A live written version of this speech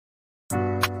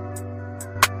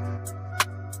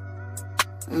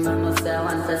Must say I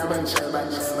want presidential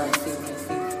badness,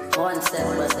 one step,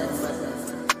 but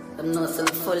them know some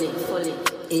fully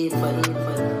evil.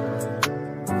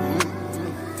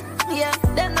 Yeah,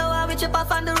 them know how we chip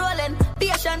off on the rolling.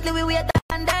 Patiently we wait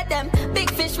and dead them.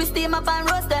 Big fish we steam up and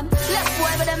roast them. Left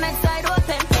boy with them next side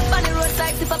open. On the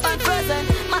roadside sip up and frozen.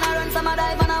 Man I run some a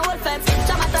dive on a whole fence.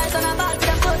 Traumatized on a ball to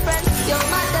them close friends. Yo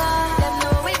mother, them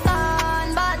know we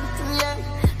gone bad. Yeah,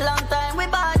 long time we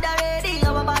bad already.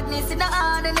 Our badness in the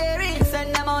ordinary.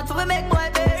 Send them out we make boy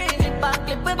bury. Back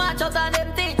clip we march out on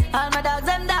them thing. All my dogs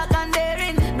them dark and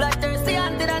daring. Bloodthirsty,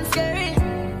 hunted and scary.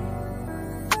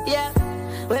 Yeah.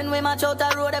 When we march out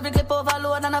the road, every clip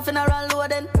overload and a funeral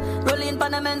loading. Rolling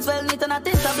Panaments well neat and a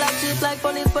tint of black sheep like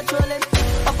police patrolling.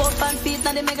 Up out pan feet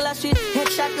on the Megala street.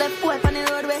 Headshot left wipe on the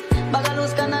roadway. Bag of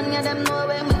loose cannon, yeah them know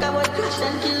way. Make a boy crash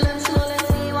and kill them slowly.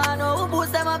 See one know who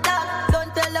boost them up that.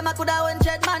 Don't tell them I coulda went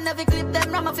jet man. Every clip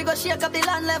them ram if we go shake up the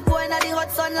land. Left boy in the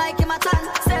hot sun like him a tan.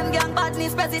 Same gang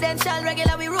badness presidential.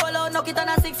 Regular we roll out, knock it on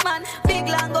a 6 man. Big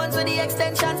long guns with the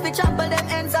extensions. We trample them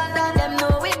ends and down. Them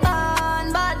know we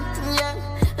gone bad. Yeah.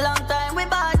 Long time we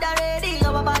bad already.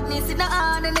 Our badness in the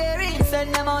ordinary.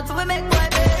 Send them out we make boy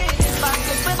bury. Back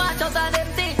if we march out of them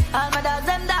thing. All my dogs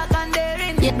them dark and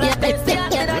daring.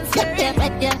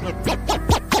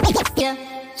 Yeah.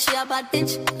 She a bad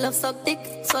bitch, love suck dick,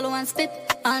 swallow and spit.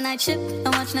 All night shit, and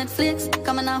watch Netflix.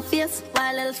 Coming out fierce,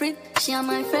 wild little freak. She a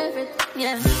my favorite,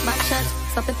 yeah. Back shot,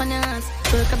 stop it on your ass.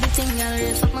 Work up the thing, girl,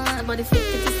 raise up my heart. Body fit,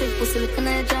 sick, pussy looking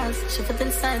at your jaws. Shift it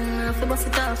inside, and off the bust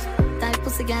it off. Tight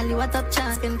pussy, girl, you a top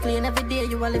chance. Can clean every day,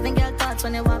 you a living girl thoughts.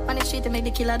 When you walk on the street, you make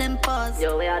the killer them pause.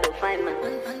 Yo, where I do find man?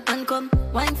 And come,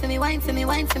 wine for me, wine for me,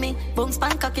 wine for me. Boom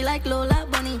span cocky like Lola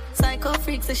Bunny. Psycho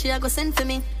freak, so she a go send for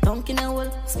me. Dunk in a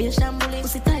hole, space shambling.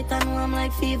 Pussy tight and warm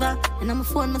like fever. And I'm a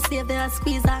phone, my save there,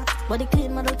 squeeze her. Body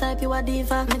clean, model type, you a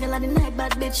diva. Nigga like the night,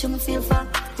 bad bitch, you me feel far.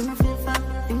 You me feel far,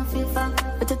 you me feel far.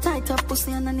 With the tight up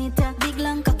pussy underneath ya. Big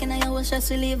long cock in your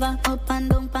stress reliever. Up and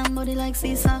down, pan body like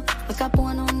Caesar. Make up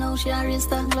one on now, she a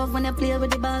racer. Love when you play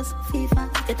with the bars,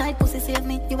 FIFA. The tight pussy save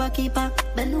me, you a keeper.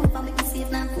 Bend over, make me safe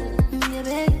now. Yeah,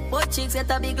 babe. Both chicks get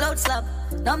a big loud slap.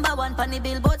 Number one pan the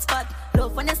billboard spot.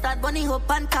 Love when you start bunny hope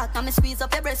and cock. And me squeeze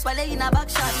up your breast while you in a back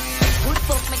shot. Good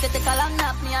fuck, make you take a long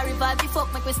nap. Me a revive the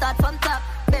fuck, make we start from top.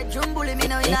 Bedroom bully me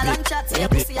now in a long chat. Say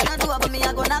pussy I don't do but me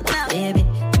I go knock now. Baby,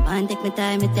 come on take my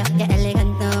time with ya. Get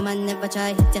elegant, no man never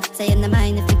try hit ya. Say in the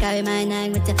mind if you carry my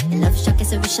nine with ya. Your love shock is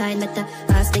so we shine better.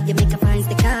 Fast you make a fine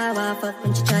stick car. Walk up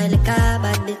when she try like a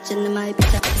bad bitch in my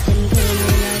picture. Skin clean, no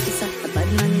like it's a bad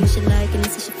man she like and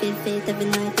so she feel fate every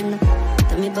night in the.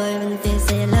 Tell me boy when the face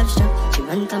say love struck. She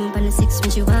run thump on the 6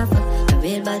 when she walk up. A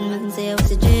real bad man say I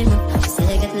was a dreamer. She say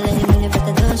I get lame when you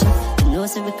better don't show. You know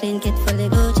so we clean kid fully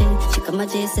Gucci. She come a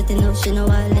J setting up, she know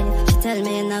all in. She tell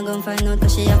me you're not gon' find out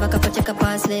cause she have a couple check up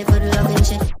her slave for the loving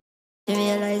shit. She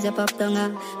realize you pop down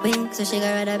her wing, so she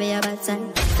got rather be a bad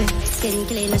side. Skin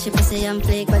clean and she pussy and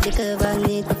flake, but the curve and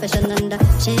need profession under.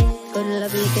 She good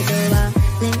love we could over.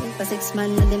 Live for 6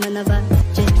 months and the man of a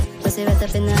J. Pussy right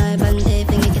up in the eye band,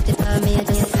 finger get it for me a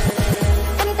J.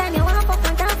 Anytime you want fuck,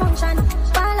 man can't function.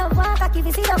 Ball of walk, I keep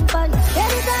you see them fun.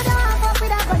 Anytime you want fuck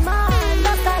with a gun man,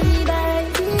 just call me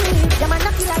baby. Your man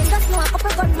not feel like just know a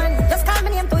couple gunman. Just call me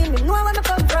name to him, know where me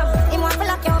come from. Him want to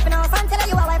lock you up in our fan, tell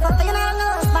you a wife up, you know I'm no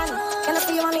husband. Can I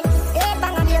see you mommy? Hey,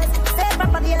 bang on deal, say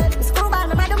proper deal. Screwball,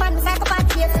 me mad man, me psychopath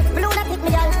case. Blue that hit me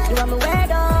y'all, you want me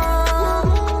weirdo.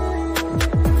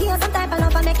 Give you some type of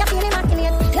love and make you feel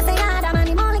immaculate. You say nah, that man,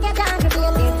 him only get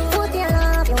aggravated. Put your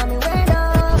love, you want me weirdo.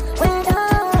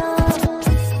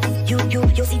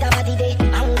 You see that body day,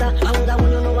 anger,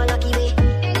 when you know a lucky way.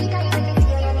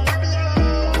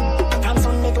 From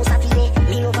Sunday to Saturday,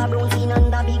 me over brown skin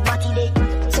and a big body day.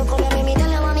 So come here, me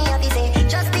tell you what me have to say.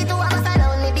 Just be 2 hours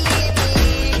alone, me be happy.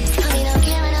 I don't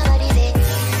care what nobody say.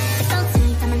 It's so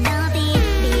sweet, I'm in love with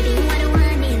baby, you are the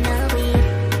one in love with.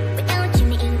 Without you,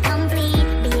 me incomplete.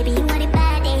 Baby, you are the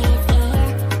baddest,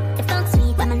 yeah. It's so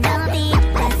sweet, I'm in love with.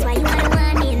 That's why you are the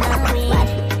one in love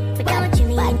with. Without you,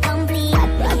 me incomplete.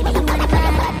 Love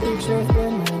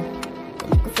good man, you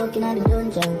make me fucking out the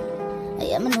dungeon. I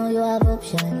am know you have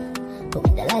option. Put me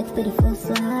the lights to the full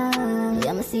side. I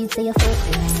am see it say you fuck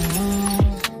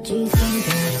 3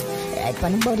 fingers, right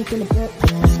on the body till the broke.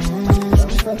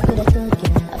 Don't fuck with a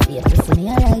token. I feel to see me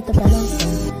alright up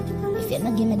alone. If you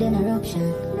not give me then an option,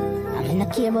 I'm in a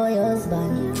care boy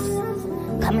husband.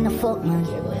 Come in a fuck man,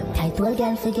 tight old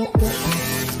girl forget good.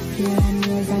 Fear and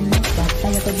nails and neck back.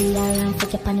 Fire to the alarm,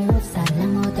 fuck up on the roadside.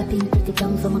 Long out a pink pretty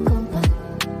tongue from a compound.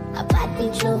 A bad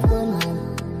bitch love good man.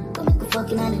 Come make a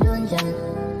fucking out the dungeon.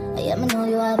 I am know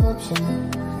you have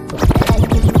option. But I like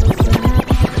to be close to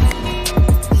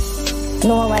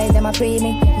No why them a pre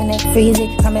me, me neck freezy,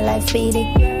 and me life speedy.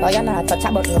 Oh you not touch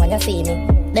a button when you see me.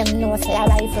 Them know say a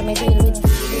life for me deal with.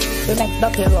 We make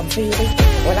dirty room freely.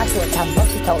 Well I show time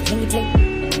bust it out neatly.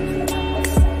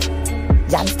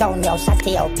 Johnstown yo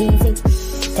shotty out easy.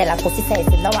 Tell a pussy face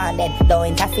if no one dead. Don't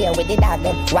interfere with the dog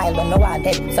them. Wild when no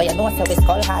wanted. So you know so we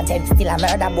skull hearted. Still a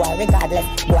murder boy regardless.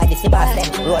 Boy this the boss them.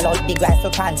 Roll out the grass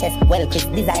to Frances. Well Chris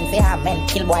design for ham men.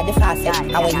 Kill boy the fastest.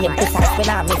 And when him precise when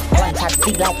I miss. One shot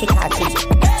big like a cartridge.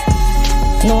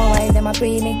 No why them a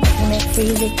pre me. Me make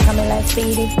freezy. And me life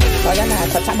speedy. So you not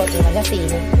touch a button when you see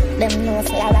me. Them know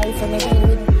say a life for me deal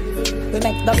with. We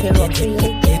make dirty road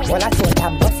freely. Well I show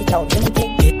time bust it out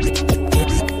neatly.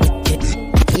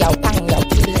 Yo, bang, yo.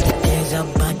 There's a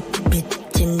bad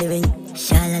bitch in the ring,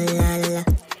 sha-la-la-la-la.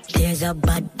 There's a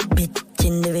bad bitch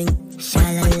in the ring,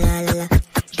 sha-la-la-la-la.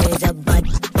 There's a bad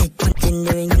bitch in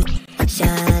the ring,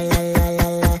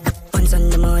 sha-la-la-la-la. Once on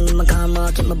the morning, my car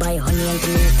market, my buy honey and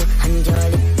tomato, and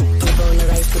jolly. 2 pound of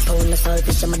rice, 2 pound of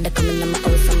saltfish, I'm at coming in my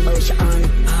house, and bullshit on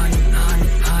it.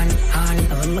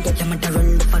 I'm gonna get them at the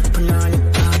run, the fat punani.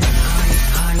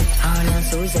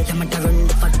 So we say I'm at the run,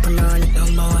 the fat punani.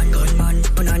 Number 1 gunman.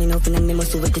 Punani no fin and me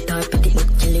must with the top at it.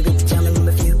 Kill it with jam and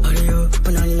review.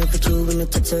 Punani no for you, we no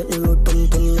touch certain road. Pum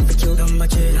pum no for you. Don't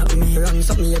match it up me. Run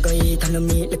something you go eat and no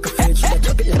meat like a fish. Should I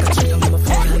chop it like a chill? I'm a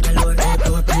phone like a lord.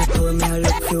 Door up on the door, me I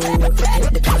look few. If I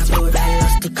take the cardboard,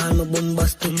 elastic, call me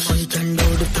bombastic. She can do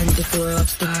the 24 up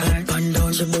stick. Up and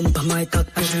down, she bump on my cock.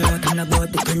 She out and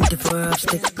about the 24 up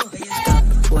stick. Stop.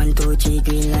 1, 2, 3,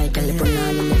 green light. Tell the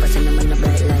punani me pass and I'm on a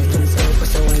bright light.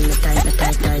 So when the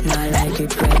tight, now I like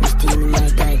it right, the steam in my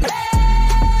type.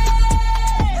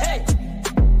 Hey,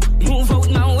 move out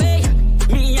my way,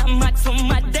 me I'm mad for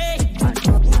my day.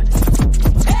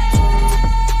 Hey,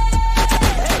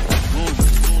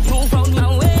 move out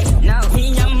my way, now me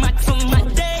I'm mad for my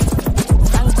day.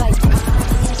 Thanks, right.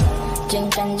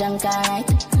 Drink and drunk all night,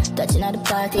 touching at the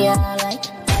party all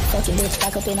right. Fucking bitch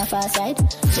back up in a fast ride.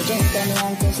 She drink me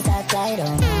until she start tired.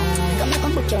 Oh man, come back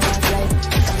and book your one flight.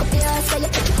 Cock up your ass so you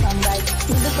put it on right.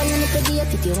 Move up on your nipple, give your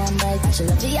titty one bite. She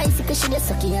love the icy cause she just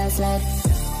sucky and slide.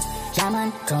 Yeah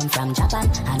man, come from Japan.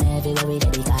 And everywhere we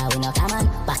did it, we no come on.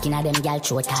 Back in a them gal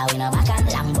throat, we no back on.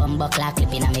 Lamb bumbo clock,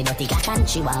 clipping on me dirty gakan.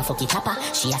 She want fucky chopper,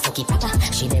 she a sucky papa.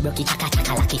 She de brokey chaka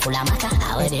chaka, lucky full of maca.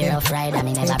 I wear the rough ride, I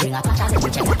me never bring a packer.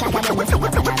 We check a clack, I don't finger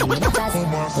up and I me knackers.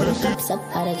 Put the clips up,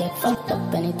 how to get fucked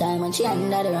up. Anytime when she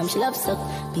under the rum, she loves suck.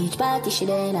 Beach party, she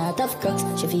there in a tough crux.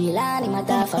 She feel animal,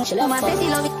 fuck, she love fuck. She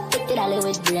love it. All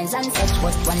with brains and such,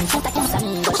 but one shot I can't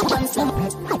me, but she jumps up.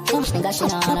 Nigga, she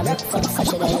know on a breakfast, so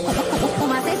she there.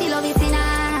 Mama say she love it in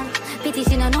her. Pity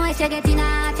she no know if she get in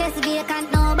her. Chest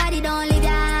vacant, nobody don't live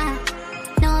ya.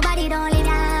 Nobody don't live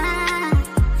ya.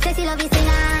 Say she love it in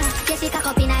her. Yeah, she cock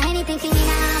up in her, anything she in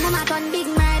her. Mama turn big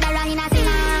murderer in a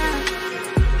singer.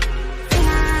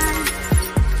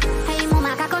 Hey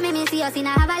mama, come me see us in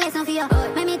her, have a lesson for you.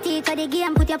 Make me teach her the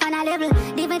game, put you up on a level.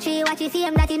 Dimitri, watch you see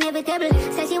him, that inevitable.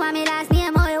 Say she want me last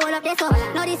name, oh you hold up this so.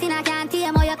 No this in I can't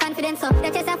tame, oh your confidence so.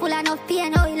 Your chest are full enough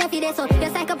pain, oh you left it there so. Your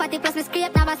psychopathy plus me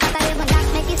scrape, never start a even that.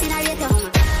 Make it in a rate yo.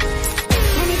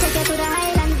 Let me take you to the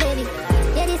highlands, baby.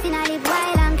 Yeah, this in I live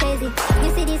wild and crazy. You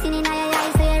see this in your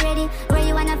eyes, so you're ready. Where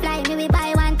you wanna fly, me we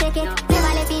buy one ticket.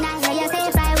 Never left in yeah, you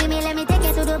say fly with me, let me take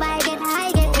you to Dubai, get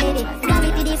high, get ready.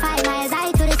 Gravity the 5 miles,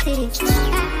 high to the city.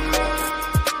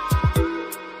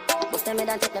 Bust them head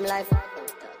and take them life.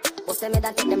 Bust them head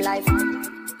and take them life.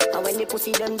 And when the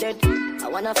pussy them dead, I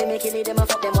wanna feel me kill them and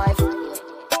fuck them wife.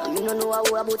 And me no know how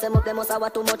about them up, them must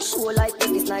have too much show like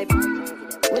this life.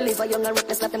 We live a young and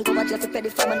reckless, let them cover just to pay the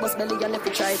farm and bust belly and left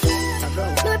to try.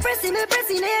 Me pressing it,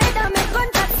 and make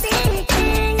contact sing.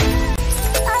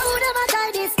 How would ever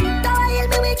try this? Tower hill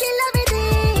me, we kill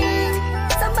everything.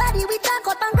 Somebody we talk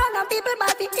up and run and people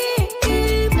bad the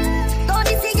team. Don't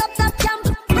be see up that camp.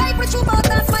 Right with you about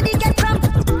that money get cramp.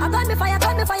 I gun me fire.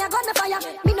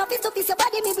 Me no fist to fist your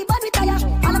body, me be bad retire.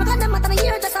 All of a gun them matter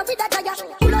here, just a with a tire.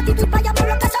 Pull out the two fire,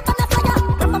 more cash up on the fire.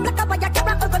 From a black and white,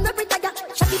 carry up on the retire.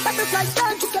 Shot the butterfly,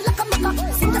 turn to kill like a maca.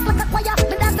 Sing just like a choir,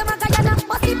 me dance them a Guyana.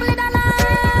 Most people in a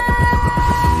line.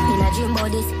 In a dream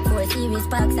about this, 4 series,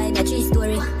 parkside, a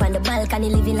 3-story. On the balcony,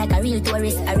 living like a real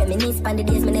tourist. I reminisce on the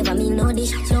days me never mean no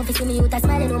dish. She don't see me out, I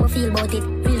smile and how me feel about it.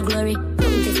 Real glory.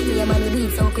 A man we do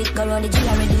it so quick, go round the jail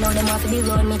already, now them off to be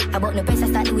round me. About no press, I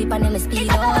start the whip and them speed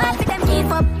up. Hard for them keep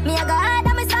up, me I go hard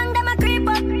and my song them a creep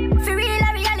up. For real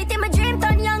a reality, my dream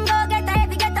turn young, go get a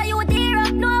heavy, get a youth hero.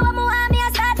 No one more want me, I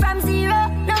start from zero.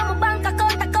 Now my bank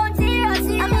account zero. And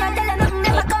me I tell them nothing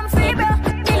never come free, bro.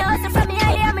 You know hustle from me,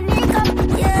 I am a Nico,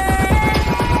 yeah.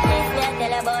 This me I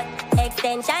tell about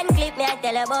extension. Gun clip me, I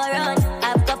tell her about run.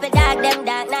 Have couple dog, them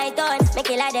dark night on. Me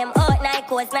kill her them out, night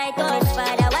coast, night on.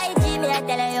 Father YG, me, I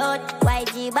tell her out.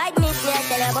 YG badness, me, I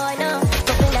tell her about now.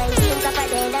 Couple 19, top of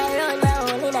then I run. My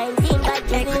only 19, but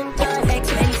you didn't turn.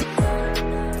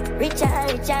 Richer,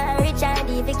 richer, richer,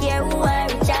 if you care who are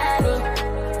richer me.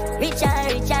 Richer,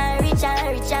 richer, richer,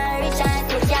 richer, richer,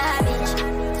 switch your bitch.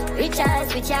 Richer,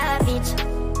 switch your bitch.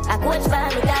 I coach for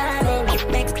me garment.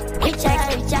 Richer,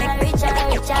 richer, richer,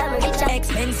 richer, richer.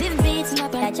 Expensive beats in my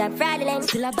bag. Catch up fraudulent.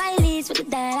 Till I buy leads with the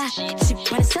dollar. Ship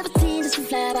when it's 17, just to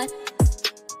fly back.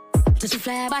 Just to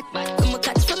fly back. I'ma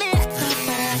catch for me.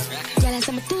 Yeah, like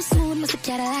I'm too smooth, must have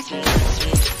Cadillac.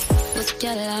 Must have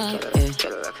Cadillac.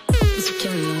 Must have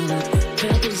Cadillac.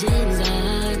 Purple jeans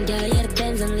on. Girl, yeah, the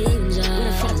Benz I'm leaving ya. When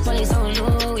the fuck police don't know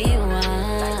what you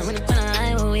want. When the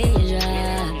time will we just.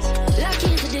 Lock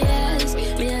into the ass. Me,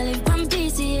 I live from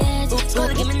PCS. Go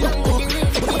to give me nothing to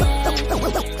live for the ass.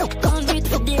 Don't breathe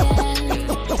for the ass.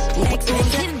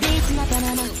 Expensive beats in my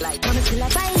Panama. Coming till I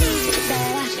buy leads with the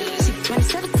dollar. Ship when it's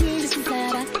 17, just to fly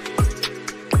back.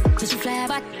 Just to fly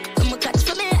back. I'ma catch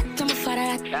for me. Come on, for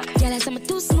that. Yeah, like I'm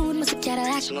too smooth, must have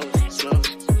Cadillac.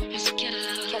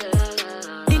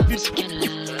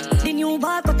 The new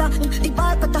bar cutter, the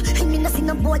bar cutter. I mean, I see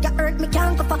no boy, you hurt me,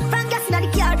 can't cover. Frank gas in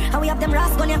the car, and we have them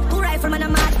rasp on ya. 2 rifle man a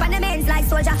march, pan them ends like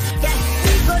soldier. Yeah,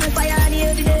 big gun with fire and the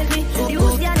evidence. The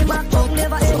who's the back truck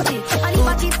never empty. And if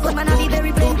a chips good man, I be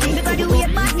very plenty. Because the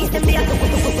weight badness them there.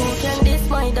 Who can this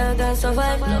my dog and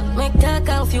survive? Make talk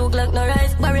and few Glock no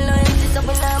rise. Barrel no empty, so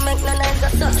we now make no nice.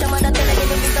 That's such a mother tell you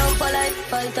to down for life.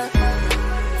 Fighter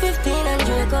 15 and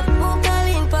Jacob, who call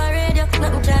in for radio?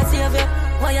 Nothing can save you.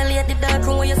 Violate the dark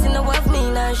room where you see no of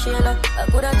me, nah share no. I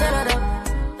could have turned it up.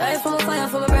 Die from a fire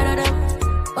from my brother them.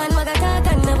 One maga talk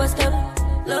and never stop.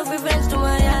 Love revenge to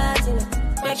my heart, you know.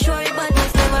 Make sure your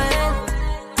badness never end.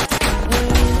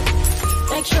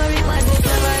 Make sure your badness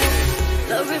never end.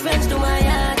 Love revenge to my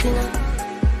heart, you know.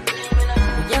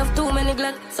 You have too many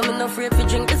Glock, so I'm not afraid to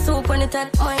drink the soup when it hot.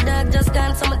 My dog just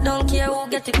can't, so I don't care who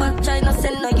get it back. China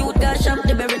send no youth, got shop,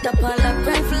 the berry top all up.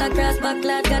 Rifle across back,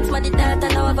 lad, got my dad,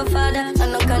 and now have a father.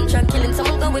 And no contract killing,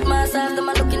 someone go with myself. Them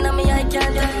a looking at me, I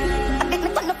can't tell. I bet me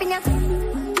put up in ya.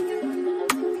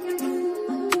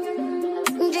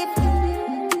 Drip,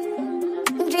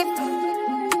 drip.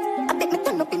 I bet me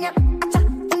turn up in ya. Acha,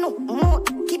 no more,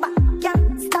 keep back,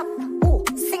 can't stop. Oh,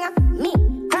 singer, me,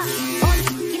 rap, on,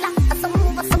 killer. Some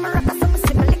move, some rock, some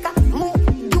slim liquor. Move,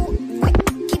 do, quick,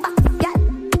 keep back, yeah.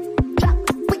 Drop,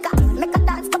 quicker, make a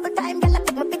dance couple time, girl,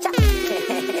 take my picture.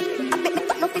 I bet me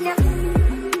turn up in ya.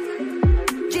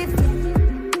 Drip,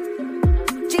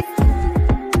 drip,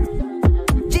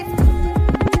 drip.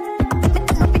 I bet me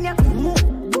turn up in ya. Move,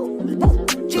 boom, boom,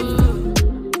 drip.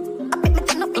 I bet me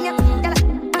turn up in ya, girl,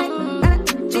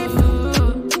 drip.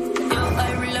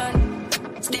 I rely.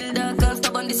 Still dark and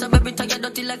stubborn, this a baby tired,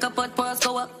 dirty like a pot pass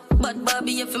go up. But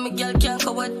Barbie, if me girl can't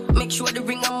coward, make sure the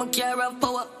ring on my car have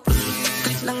power.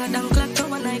 Clip longer than clock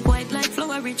tower, night white like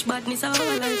flower, rich badness all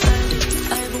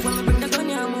lifestyle. I go when me bring the gun,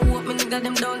 yeah, I'ma walk me nigga,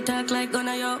 them don't talk like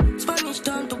gunna, yo. Spanish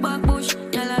turn to back bush,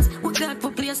 yeah, lads. We got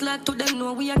for place like to them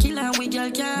know we a killer and we girl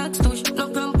can't touch. No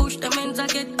gun push, them ends a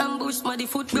get ambushed. Muddy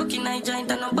foot broken, I giant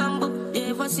and no bamboo. You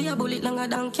ever see a bullet longer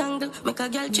than candle? Make a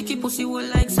girl cheeky pussy hole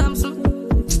like Samson.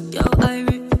 Yo,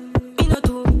 Irie, me not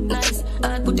too nice.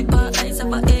 I put it on ice,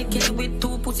 have a AK with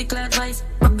 2 pussy clad vice.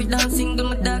 Rap it down, single,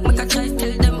 my dog, make a choice.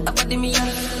 Tell them about the me.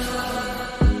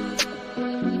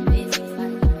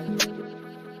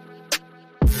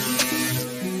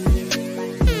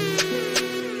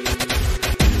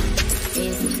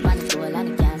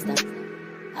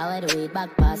 I wear the weed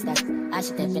back past that. As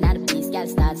she tapping at the piece, girl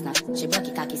starts now. She broke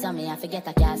it cocky, so me I forget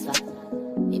a cast for.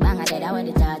 The banger dead, I wear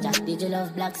the charger. Did you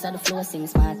love black, so the flow sing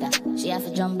smarter. She have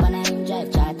to jump on her in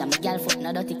drive charter. My girl foot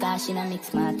no dirty car, she no mix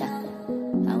smarter.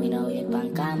 And we know it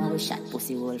pan karma, we shot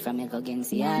pussy hole from me go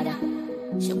against the other.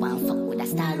 She want fuck with a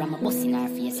star, I'm a bust in her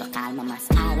face, so call my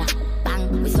mascara.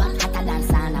 Bang, we swap hotter than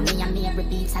sauna. Me and me every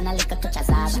beats and a little touch of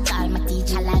Zara. She call my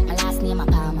teacher like my last name a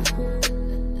Palmer.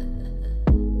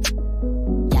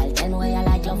 Girl, tell me where you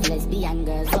like love lesbian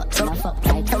girls. Fuck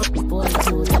like boy,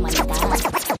 two, come on,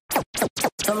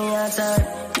 Tell me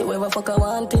outside, you ever fuck a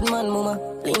wanted man, mama.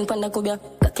 Lean pan the kubia,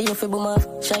 cocky you fi boom off.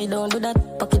 Shy don't do that,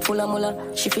 pocket full of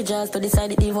mullah. She fi jazz to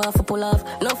decide it even have to pull off.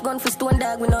 Enough gun for stone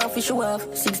dog, we know how fi show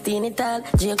off. 16 it all,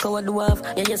 Jacob what do off.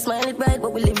 Yeah, you smile it bright,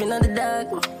 but we living on the dark.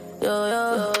 Yo,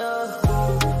 yo, yo.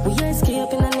 We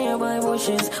escape in the nearby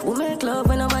bushes. We make love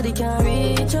when nobody can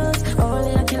reach us.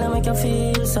 Only a killer make you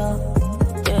feel so.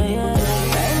 Yeah, yeah.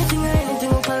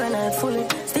 Anything, we paranoid fully.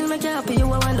 Still make you happy, you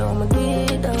wonder how me do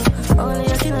it. Only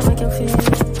a killer make you feel.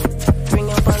 Bring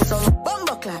your pants on.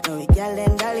 Bumbuckler, Now we girl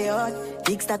and dolly out.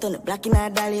 Big start on the black in our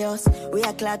dolly house. We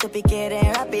are clout up, pick it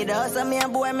and wrap it out. So me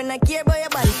and boy, me not care about your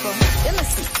body from. Them a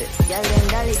sister, girl and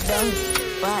dolly down.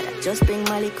 Father, just bring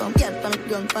Molly come. Girl, pan the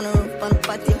gun, pan the roof, pan the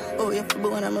patio. Oh, you have to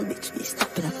go on, I'm a bitch, be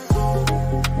stopping up.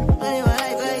 Anyway,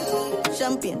 like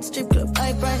champagne, strip club,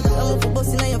 high price. I'm up for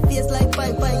busting on your face like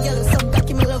pipe. Girl, some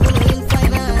cocky me love when I'm in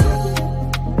finance.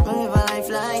 I live a life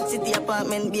like city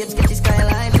apartment, beach, sketchy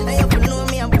skyline. I have to know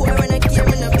me, I'm poor when I care,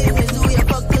 me no business. Who you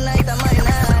fuck tonight, I'm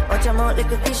mine. Watch them out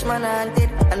like a fish man hunted.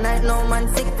 A night no man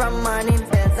sick from morning.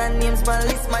 Bells and names for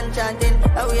list man chanting.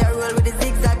 How we are roll with the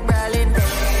zigzag brawling.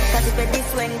 Cause if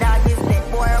this swing dog is lit.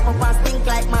 Pour up and stink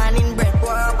like man in bread.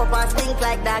 Pour up and stink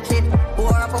like that shit.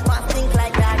 Pour up and stink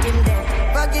like that in there.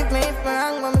 Forgive me if I'm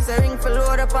wrong, when I say ring for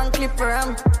load up and clip for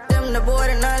them. Them the board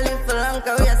and I live for long.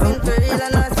 Cause we are sin for real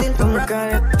and not sin for wrong.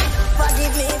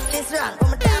 Forgive me if this wrong.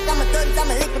 When I talk, I'm a thug,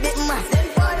 I'm a little bit mad.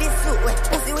 This suit, wet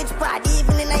pussy which part.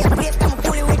 Even in your face, I'm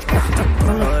fully with crack.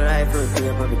 I'm no life with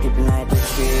people, but we keep night with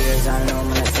fears. I know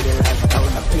when I see the life. I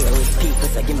wanna play with people,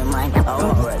 so give me mine. I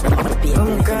want world, I'm gonna pay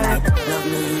this tonight. Love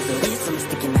me easy, with some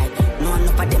sticky night. No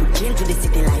enough of them came to the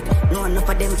city light. No enough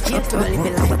of them came to live the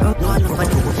life. No enough of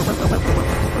them.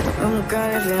 I'm the girl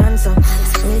if you answer.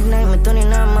 Midnight, me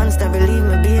turning a monster. Believe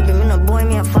me, baby, me no boy,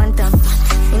 me a phantom.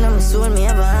 You know my soul, me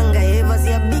have a hunger. You ever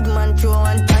see a big man throw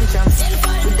one tantrum?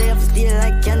 Today I feel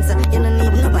like cancer. You don't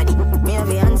need nobody, me have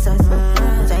the answers.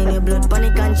 Sign your blood,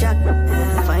 panic and shock.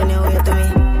 Find your way to me.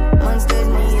 Monsters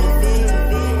need a feel.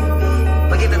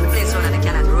 We give them the place run and they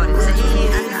cannot run. Say,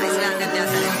 and nice land them there,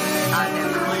 say, all them.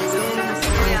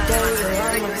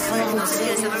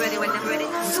 Yes, I'm ready when I'm ready.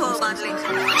 So badly.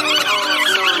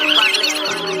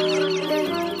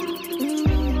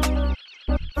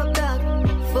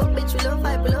 Fuck bitch, we love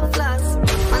vibe, we love flash.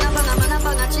 Man a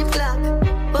bang a chip clock.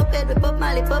 Pop head, we pop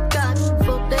Molly, pop cat.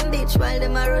 Fuck them bitch while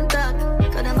them a run talk.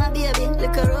 Cause them a baby,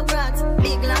 liquor rope rats.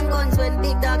 Big long guns when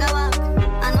big dog a walk.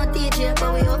 I no Deejay,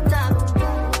 but we up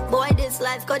top. Boy, this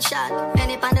life got shot.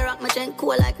 Penny pan the rock, my chain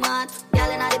cool like mat. Girl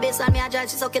inna the bass when me a judge,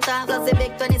 she suck it off. Plus the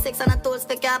big 26 and a tools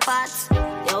pick your parts.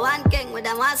 Yo, one king with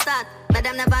them one start. But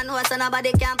them never know so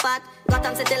nobody can part. Got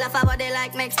them city left about they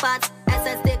like make spots.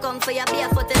 SSD come for your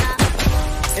barefoot in a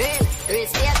real,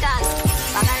 risk your cars.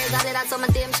 Back a result that's on my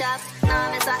team shop. Now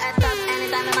I'm a head top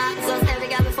anytime I'm out. So every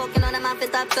girl be fucking on them off the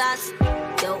top class.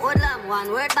 Yo, hoodlum,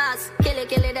 one word boss. Kill it,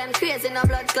 them crazy, no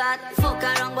blood clot. Fuck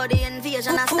around body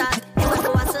invasion a start. You go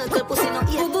to a circle, pussy no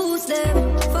ear. We boost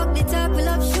them, fuck the talk, we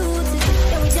love shooting.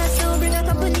 Yeah, we just now bring a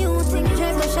couple new things.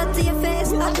 Drive a shot to your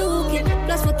face, I do it.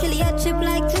 Plus we kill your chip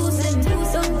like Tuesday.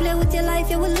 Don't play with your life,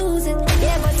 you will lose it.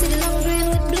 Yeah, but see the long green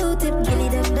with blue tip. Kill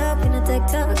them dark in a tech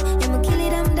talk. Yeah, me kill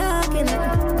them dark in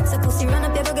it. So pussy run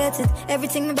up, you go get it.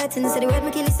 Everything me betting. Say the word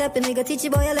me kill you stepping. We go teach you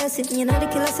boy a lesson. You know the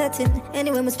killer setting.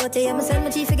 Anyway, me spot you, yeah, me send my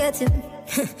chief forgetting.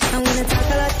 I'm gonna talk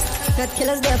a lot. Got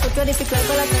killers there for 20 clap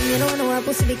a lot. And you don't know how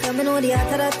pussy become, you know the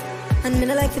art of that. And me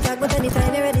no like to talk, but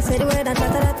anytime you ready, say the word and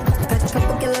matter that. Got a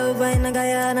couple killer over in a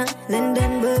Guyana,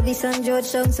 London, Burby, St.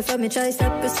 Georgetown. So from me try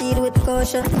stop, proceed with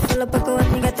caution. Full up a coat,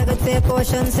 me got a good fair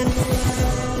portion. Send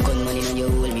gunman in your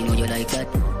hole, me know you like that.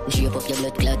 Shape up your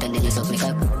blood clot and then you suck me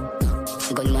cock.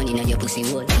 Gunman in your pussy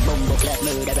hole, bumbo clot,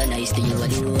 murder nice to you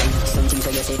alone. Something so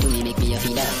you say to me make me a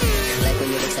feel that. Like when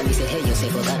you next time me say hey, you say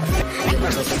fuck up. You know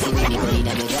so sexy when me go in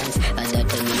your dance, and that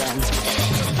tell me dance.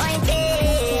 Point B.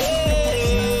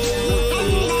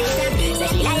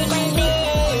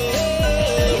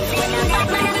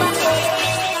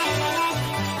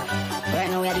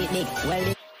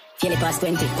 Well, feel it past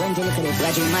 20 look at it,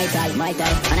 we're doing my time,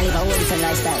 and I live a whole different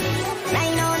lifestyle.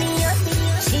 Right now, me up,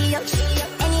 she up,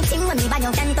 anything when me buy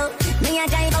your canto. Me a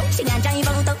drive out, she can drive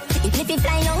out. If me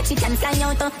fly out, she can fly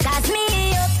out. Cause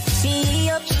me up, she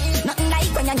up, nothing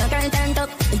like when your girl turned up.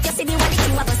 If you see the one,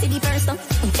 you have to see the person.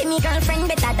 If me girlfriend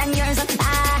better than yours,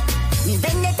 me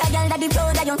vendetta girl that the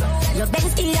proud of you. Your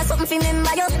best skill is something for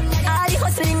remember you. All the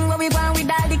hustling where we want with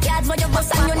all the cards for your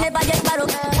boss and you never get borrow.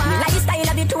 Me lifestyle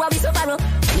of the two we so far.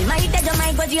 Me might tell you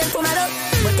might go jail tomorrow.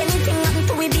 But anything happen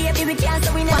to we baby we can't so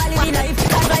we never live the life.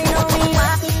 Cause I know me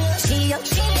she up,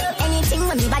 anything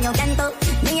when me buy your canto.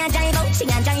 Me a drive out, she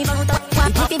a drive out.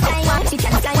 If it fly out, she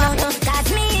can fly out. Cause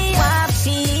me up,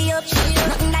 she up,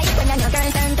 nothing like when your girl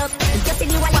turned up. Just see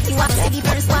the one you want, see the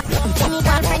first one. Any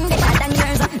girlfriend better than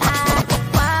yours.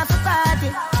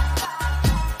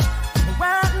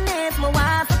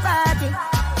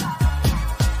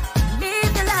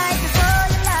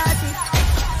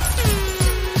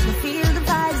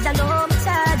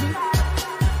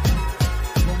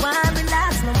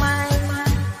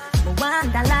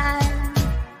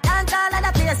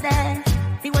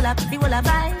 The whole of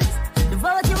vibes, the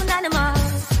vote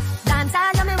unanimous. Dance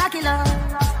all of me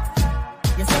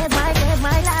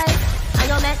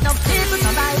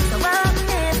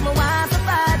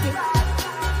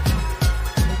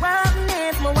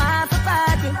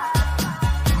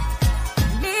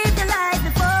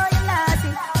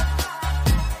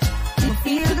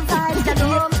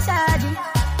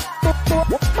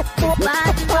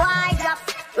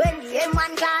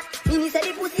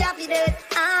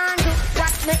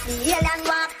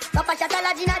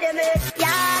charge in a dem head.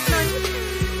 Yeah, man.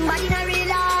 Body in a real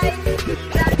life.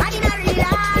 Body in a real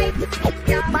life.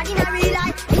 Body in a real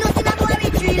life. You know see that boy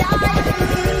with 3 life.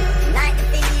 Like the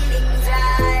feelings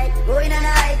right. Going on a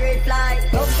high grade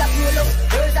flight. Dogs are roll out,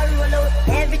 girls are roll out.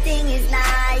 Everything is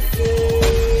nice.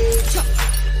 Yeah.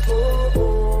 Oh,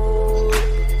 oh,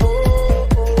 oh,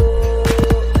 oh.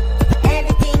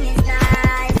 Everything is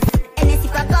nice. Energy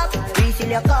crack up, refill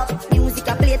your cup. Music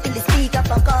I play till the speaker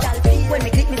fuck up. When me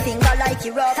click me finger like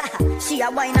it rough. She a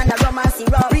wine and a romance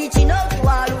rough. Reaching out to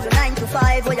all who do 9 to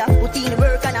 5. Where you put in the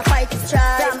work and a fight is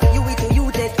try. From you to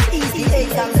you take easy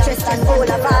exam, stress and all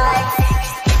the vibes.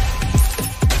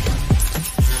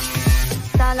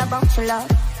 It's all about your love.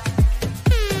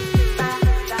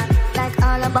 Like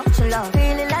all about your love.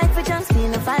 Really like for just, feel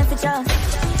the fight for just.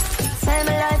 Save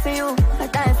my life for you, I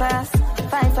die for us,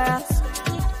 fight for us.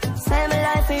 Save my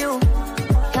life for you,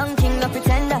 young king of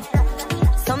pretender.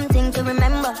 Something to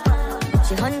remember,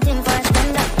 she hunting for a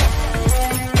spender.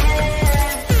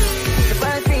 The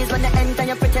world freeze when they enter,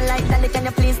 you're pretty like Dolly, can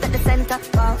you please at the center?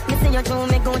 Wow, missing your through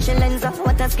me Gucci lenser.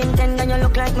 What a skin tender, you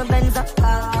look like my Benza.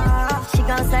 She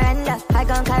gon' surrender, I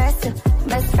gon' caress you,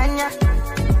 best friend ya.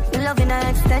 You loving her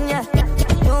extend ya.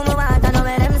 You move out, I know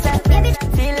where them say.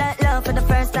 Feel like love for the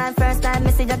first time,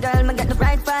 me see your girl, me get the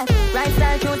right vibe. Right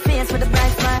style, cute face with a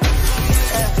bright smile.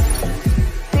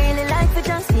 Really like for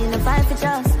just, feel the fight for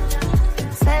just.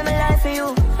 Save my life for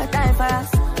you, I die for us,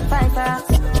 fight for us.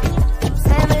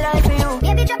 Save my life for you.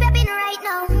 Baby, drop your pin right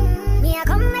now. Me a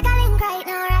come make a link right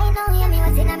now, right now. Yeah, me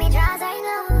what's in my drawers right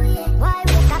now. Yeah. Why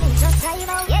we coming just drive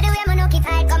out? Yeah, the way my nookie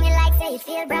tight coming like say it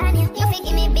feel brand new. You think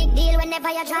give me big deal whenever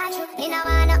you drive through. Me no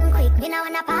want nothing quick, me no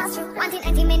wanna pass through. 1 to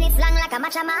 90 minutes long like a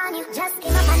match a man. You just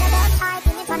give up on the bed, I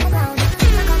pin it on the ground.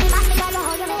 So come back to the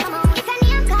how you make a move. If your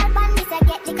name call band, this I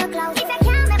get little cloud. If you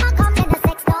can't make my come, then the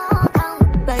sex don't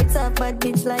count. Lights up, bad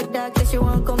bitch like that. Cause she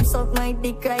won't come suck my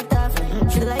dick right off.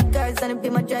 She like cars and it be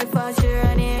my drive fast. She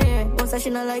run here, most she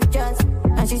not like jazz.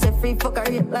 And she said free fuck her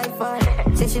rape like fun.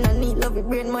 Say she not need love with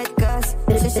brain white cast.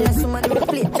 Say she not somebody with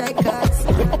play dry cards.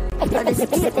 But this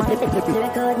is it, man. The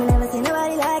record, me never see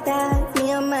nobody like that.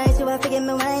 Me on my show, I forget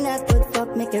me why not. Good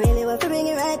fuck, make it really work to bring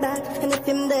it right back. And if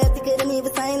him there, he couldn't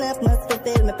even sign up. Must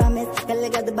fulfill my promise. Girl, I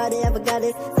got the body of a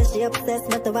goddess. So she obsessed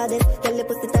with the baddest. Girl, you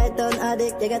pussy tight, don't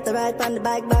addict. You got the right on the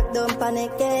bike, back, don't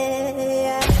panic,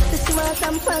 yeah. So she want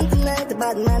some fun tonight. The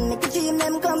bad man, make a dream,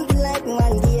 them come to life. Me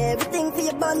one day, everything for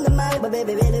your bond of mine. But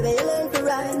baby, really, you learn to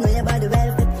ride. Know your body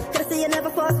well fit. Gotta say you never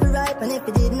forced me right. And if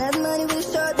you didn't have money, we'll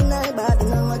short tonight. But you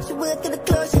know what you work, get the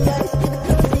close your eyes. Get the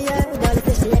close your eyes. Dollar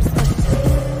say she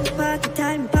expert. Party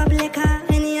time, public car.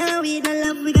 Anyhow, we no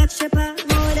love, we got shepherd.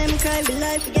 More them cry, we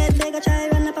life, we get bigger. Try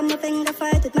run up on my finger,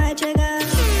 fight with my trigger.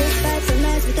 This fight so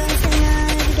nice, we don't sing.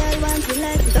 Every girl wants we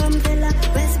like, we don't tell her.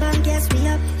 West Bank, yes, we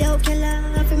up, yo, killer.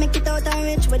 If we make it out and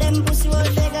rich, with them pussy will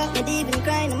figure. Not even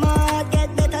crying, I'm hard,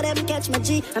 get better, them catch my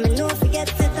G. I mean, no,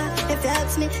 forget better. If you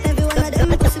ask me, every one of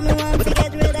them pussy me want to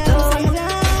get rid of. Oh, you know,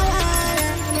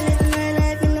 I'm living my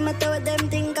life, no matter what them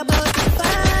think about my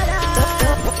father.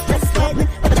 That's why me,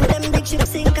 but with them big ship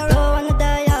sink a row and a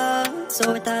die, yeah.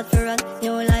 So we thought for run,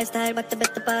 new lifestyle, but the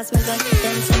better pass me gun.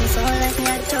 Them sing so like me,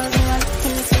 I chosen one.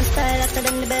 In the same style, after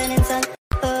them the burning sun.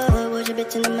 Oh, would you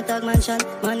bitch in my dog mansion?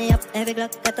 Money up, every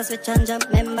Glock, got a switch and jump.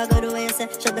 Remember, go the way you say,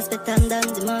 shut the spit and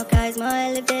done. The more cries, more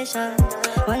elevation.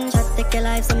 One shot, take your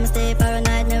life, so me stay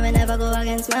paranoid. Me will never go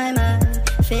against my mind.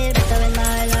 Feel better when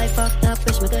my life fucked up.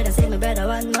 Wish me could have seen my brother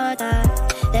one more time.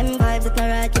 Them vibes, it's not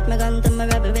right, keep my gun to my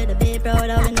rebel. With a be proud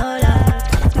of me, no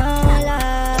lie, no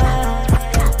lie.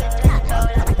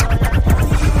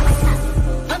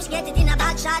 She get it in a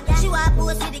back shot. She want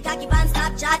post with the cocky pants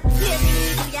stop chat.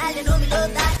 Crazy, girl, you know me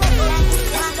love that.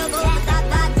 Yeah, no go with that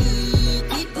body.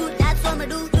 Keep good, that's what me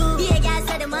do. Yeah, girl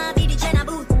said them want be the Jenna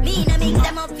boo. Me no mix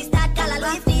them up, we start call a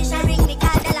Louis Fish and ring the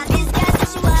candle. This girl say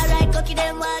she want ride, cocky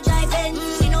them want driving.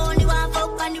 She no only want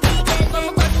fuck on the weekend. From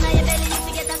a button on your belly, you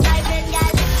forget a stipend,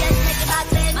 girl. Just make it back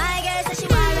then. My girl say she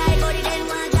want ride, body them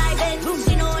want driving.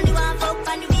 She no only want fuck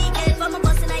on the weekend. From a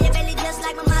button on your belly, just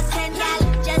like my Max 10, girl.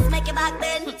 Just make it back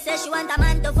then. Say she want a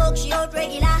man to fuck, she out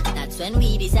regular. That's when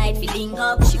we decide to link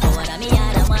up. She go on me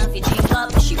and I want to drink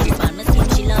up. She grip on my skin,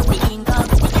 she love the ink up.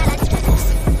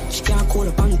 She can't call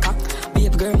up on top.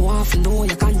 Baby girl, more want to know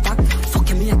your contact.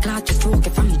 Fucking me a clot, just stroke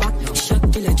it from back.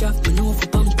 Shot till I drop, me know for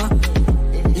bumper.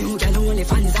 New girl only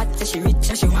fans that say she rich,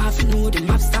 and she want to know the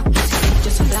map stop.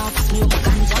 Just a laugh, smoke a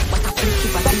ganja, but I feel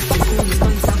keep a dance for school,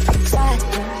 sponsor.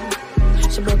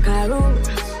 She broke her rules.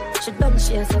 She done,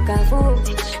 she a suck her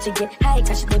food. She get high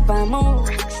cause she dip her mood.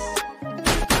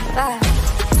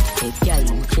 Hey girl,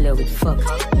 I'm killer with fuck.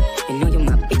 You know you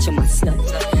my bitch, you my slut.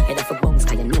 Head off a bounce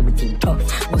cause you know me think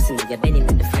tough. Busting in your belly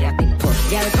with the fire been puff.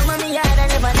 Girl, come on me yard and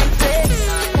never next bitch.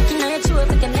 Looking at you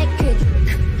with your neck quick.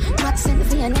 What's in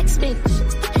for your next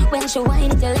bitch? When she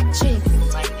whine it electric.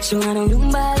 She wanna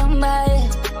lumba, lumba, yeah.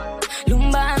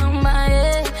 Lumba, lumba,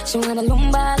 yeah. She wanna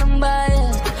lumba, lumba,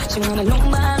 yeah. She wanna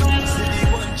lumba, lumba.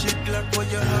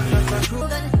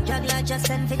 Juggler just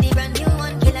send for the brand new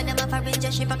one. Killer them off a range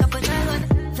and she pack up a dragon.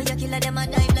 For your killer them a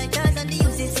dive like Tarzan. The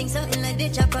use sing something like the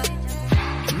chopper.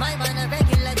 My man a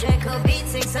regular Draco beat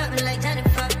sing something like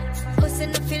Jennifer. Puss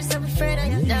in the field so afraid of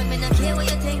you. Dog me not care what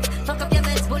you think. Fuck up your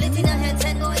meds, bullet in your head,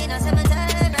 10 go in a cemetery.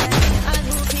 And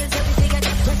who feels everything at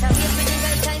this point? I wait for the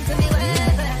right time to be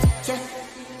wherever. Yeah.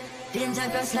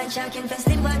 Dangerous like shark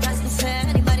infested waters. I swear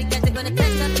anybody get to gonna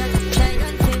catch up. Try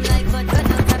and feel like but cut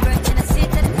out a bird in a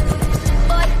seat.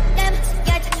 Boy, them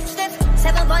get stiff.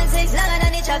 7.6 longer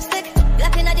than the chopstick.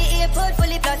 Blocking at the airport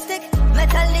fully plastic.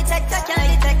 Metal detector can't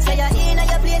detect. Say you're in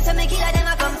your place so make it like them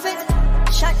a comfort.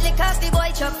 Shot lick off the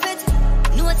boy chop fit.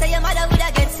 No say your mother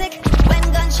woulda get sick. When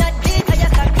gunshot beat or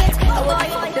your cockpit. Oh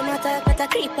boy, the matter but a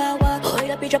creeper walk. Hold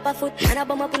up you drop a foot. And a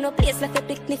bum up in no place left a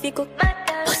picnic fi cook.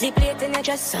 Pussy plate in your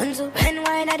dress sun too. When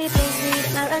wine at the place we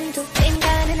them a run to. Same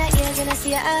gun in the ears and I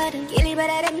see a harden. Killy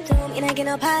better them too, me not get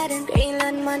no pardon.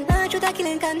 Greenland man, not with a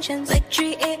killing conscience. Like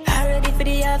 3A, ready for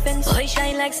the offense. Boy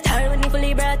shine like star when he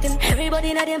fully brought him.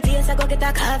 Everybody in a them place I go get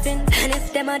a coffin. And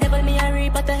if them a devil me a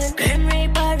reap at the hell. Grim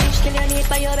rape or rich kill your need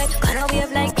by your bed. Gonna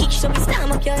wave like teach so we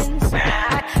stamp up your ends.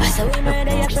 That's how we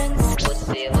murder your friends.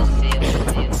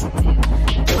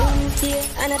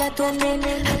 Another 2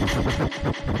 minutes.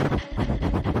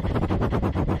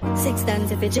 6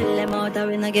 times if you chill them out, I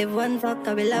will not give one fuck.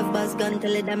 I will love buzz gun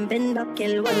till it them pin back.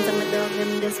 Kill one time a dog,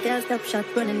 him just can't stop. Shot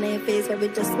running in your face where we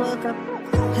just woke up.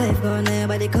 Life gone,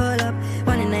 everybody call up.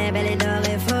 One in their belly, dog,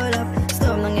 they fall up.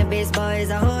 Storm on your base, boys,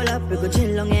 a hole up. We go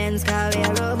chill on ends, car, we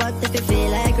a robot. If you feel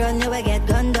like run, you will get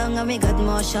gunned down. And we got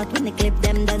more shot when the clip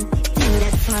them done. Think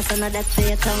that fast, and not that for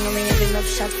your tongue. And we have enough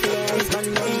shot for your eyes,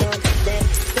 one more out there.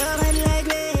 Come on like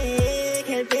me,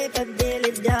 kill paper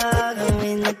daily, dog. And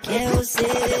we not care who say.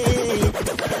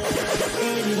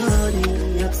 Baby, hold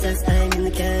me. Obsessed time in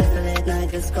the car, late night,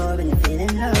 just score when you're feeling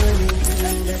lonely. And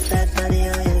I'm just that body,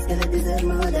 always gonna deserve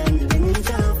more than the winning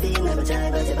trophy. Never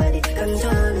try, but your body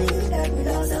control me. Got me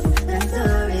lost up, I'm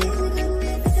sorry.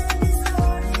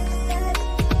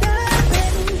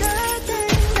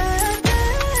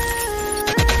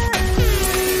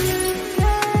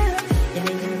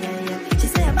 She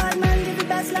say a bad man give the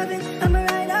best loving. I'm a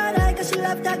ride all night, cause she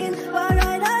love talking. Well,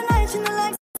 ride all night, she no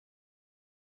like.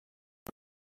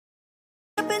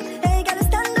 Hey, gotta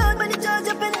stand out when the judge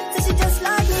open. So she just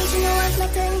like me, she know wants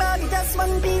nothing but it. Just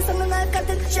one piece of the knife cut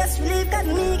it. Just relief got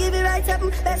me, give it right up.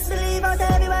 Best believe out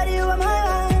everybody who am my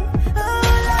wife. Oh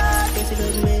Lord, if she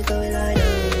doesn't make go like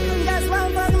that. That's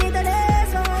one for me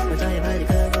today's one. But I body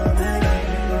curve, oh my God,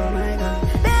 oh my God.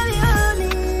 Baby, hold me,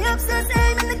 obsessed,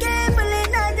 aim in the game, but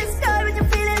late night this story when you're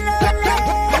feeling lonely.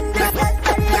 That's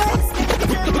body else.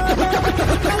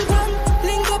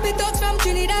 Link up it out from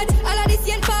Trinidad. All of this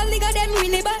St. Paul nigga them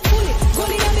really bad.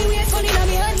 Gun in me waist, gun in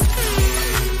me hand.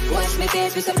 Wash me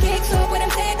face with some cake soap. When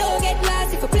them say don't get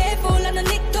lost if you play full on a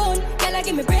nick tone. Girl I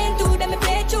give me brain too, then me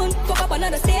play tune. Fuck up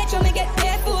another stage when me get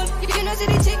playful. You know see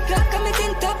the chick clock and me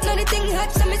think top. Now the thing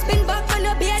hot so me spin back on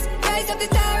the base. Rise up the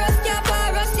Taurus, can't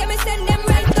pass. Yeah me send them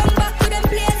right down back to them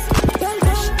place. Don't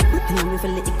crash, And we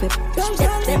fully equipped. Don't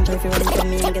run. Them try for running from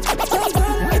me and get.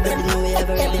 Everybody know we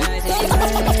ever ready.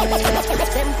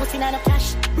 Them pussy on a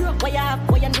cash. Broke what you have,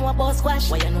 what you know about squash.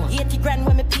 What you know? 80 grand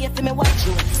when me pay for me watch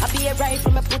you. I be a ride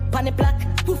from me put on the block.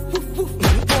 Woof, woof, woof.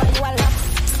 Boy, you a laugh.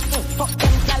 Fuck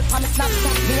them gal from me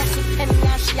Snapchat. Me a sit and me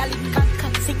a she a lick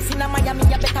cock. 6 in a Miami,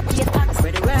 you better pay tax.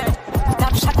 Ready, word.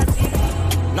 Top shot at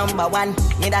it. Number 1,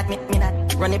 me that.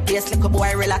 Run the place like a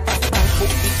boy relax. Book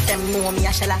it, them know me a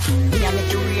shella. Me a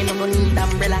make you rain, no need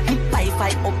umbrella.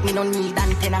 5 up, me no need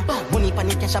antenna. Money pan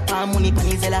the cash up and money pan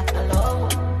the Zella. Hello.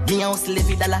 Me house live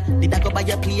with dollar. Did I go buy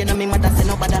a plane and me mother say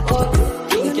no bother.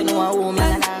 Think you know a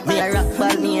woman. Me a rock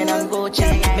ball, me and go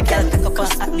check. Me girl take up a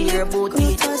at the airboat.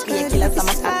 Play killers,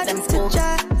 I'ma stop them smoke.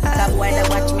 That why they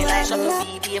watch me like some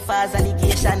BB false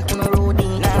allegation. On a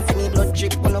roadie, now see me blood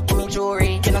drip, on a come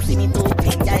jewelry. You know see me too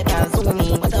clean, yeah, can't zoom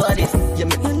me. What all this? You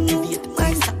make me deviate,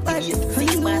 I stop deviate.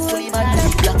 6 months fully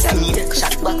bad, blocks and me the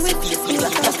shot box with face, you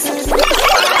like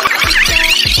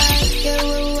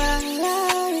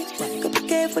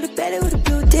for the belly with a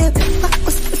blue dip.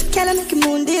 What's the color make a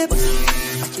moon dip?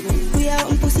 We are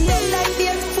on pussy head like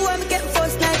beer. Who am I get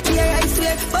first night here, I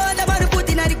swear. But I'm about to put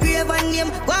in the grave and name.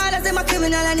 While as I'm a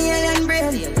criminal and alien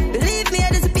brain. Believe me, I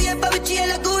disappear, but we jail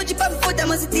a Gucci pop foot, I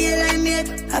must steal I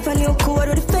made. Have a new code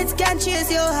where the feds can't chase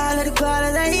you. All of the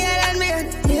callers are here and me.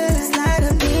 Yeah, slide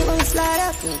up, me, slide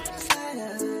up.